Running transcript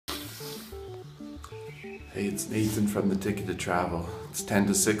Hey, it's Nathan from the Ticket to Travel. It's 10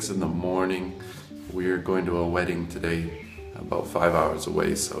 to 6 in the morning. We're going to a wedding today, about 5 hours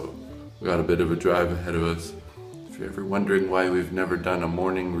away, so we got a bit of a drive ahead of us. If you're ever wondering why we've never done a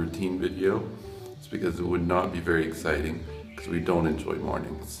morning routine video, it's because it would not be very exciting, because we don't enjoy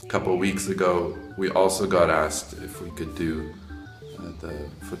mornings. A couple weeks ago, we also got asked if we could do the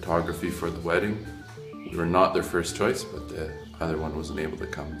photography for the wedding. We were not their first choice, but the other one wasn't able to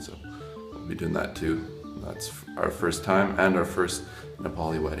come, so we'll be doing that too. That's our first time and our first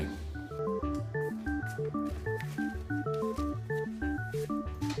Nepali wedding.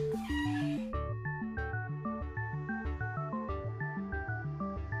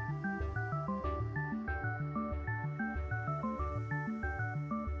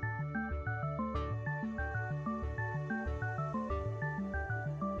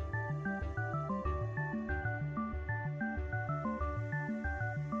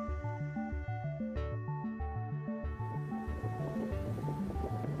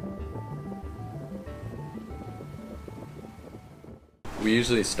 We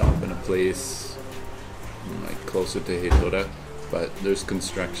usually stop in a place like closer to Hitora, but there's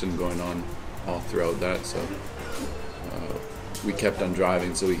construction going on all throughout that, so we kept on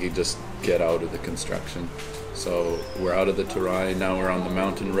driving so we could just get out of the construction. So we're out of the Terai, now we're on the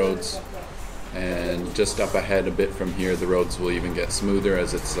mountain roads, and just up ahead a bit from here the roads will even get smoother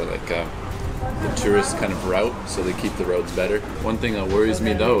as it's like a tourist kind of route, so they keep the roads better. One thing that worries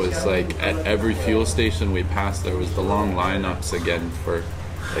me though is like at every fuel station we passed there was the long lineups again, for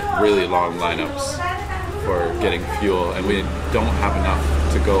like really long lineups for getting fuel, and we don't have enough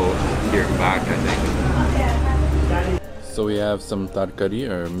to go here and back, I think. So we have some tarkari,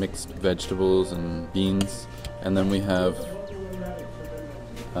 or mixed vegetables and beans, and then we have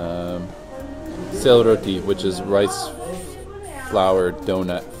sel roti, which is rice flour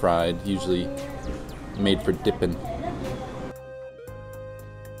donut fried, usually made for dipping.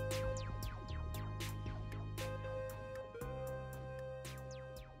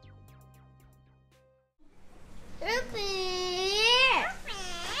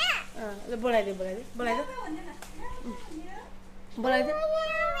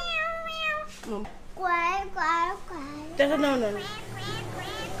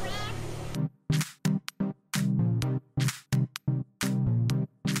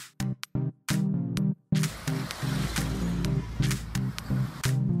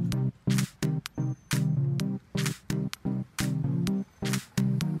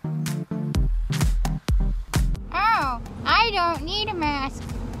 No. I don't need a mask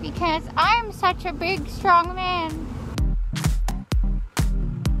because I'm such a big, strong man.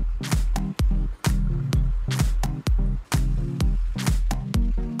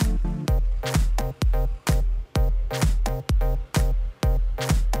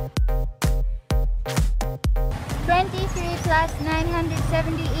 Plus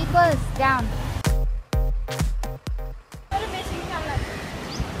 970 equals down.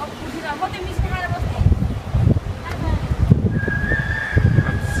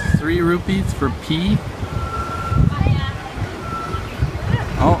 That's 3 rupees for pee.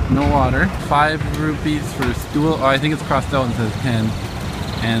 Oh, no water. 5 rupees for stool. Oh, I think it's crossed out and says 10.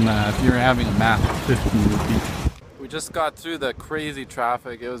 And if you're having a bath, 15 rupees. We just got through the crazy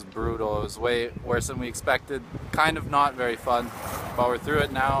traffic. It was brutal. It was way worse than we expected. Kind of not very fun, but we're through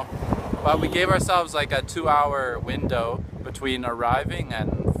it now. But we gave ourselves like a 2-hour window between arriving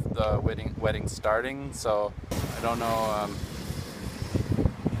and the wedding starting. So I don't know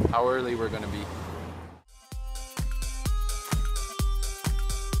how early we're gonna be.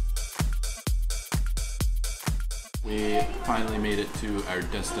 We finally made it to our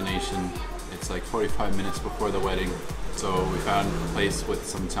destination. It's like 45 minutes before the wedding, so we found a place with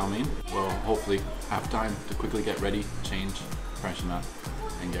some chow mein. We'll hopefully have time to quickly get ready, change, freshen up,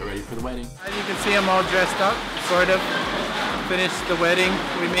 and get ready for the wedding. As you can see, I'm all dressed up, sort of. Finished the wedding.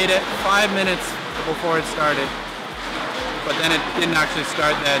 We made it 5 minutes before it started, but then it didn't actually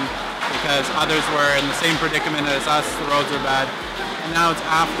start then because others were in the same predicament as us. The roads were bad, and now it's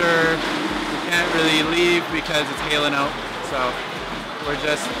after. We can't really leave because it's hailing out, so we're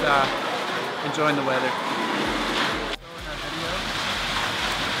just enjoying the weather.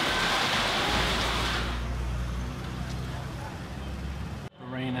 The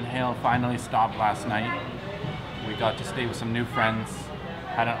rain and hail finally stopped last night. We got to stay with some new friends,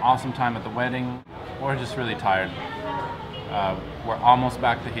 had an awesome time at the wedding. We're just really tired. We're almost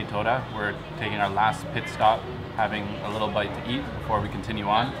back to Hitora. We're taking our last pit stop, having a little bite to eat before we continue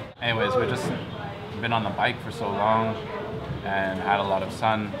on. Anyways, we've just been on the bike for so long and had a lot of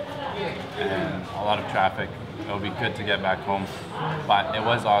sun and a lot of traffic. it'll be good to get back home. But it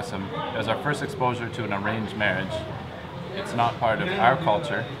was awesome. It was our first exposure to an arranged marriage. It's not part of our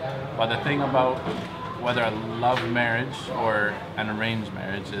culture, but the thing about whether a love marriage or an arranged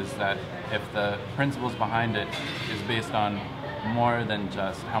marriage is that if the principles behind it is based on more than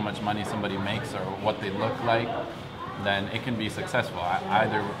just how much money somebody makes or what they look like, then it can be successful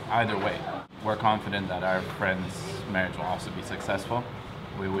either way. We're confident that our friend's marriage will also be successful.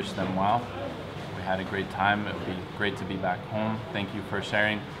 We wish them well. We had a great time. It would be great to be back home. Thank you for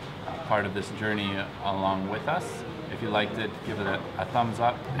sharing part of this journey along with us. If you liked it, give it a thumbs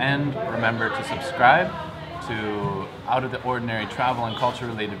up, and remember to subscribe to out of the ordinary travel and culture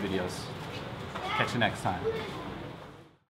related videos. Catch you next time.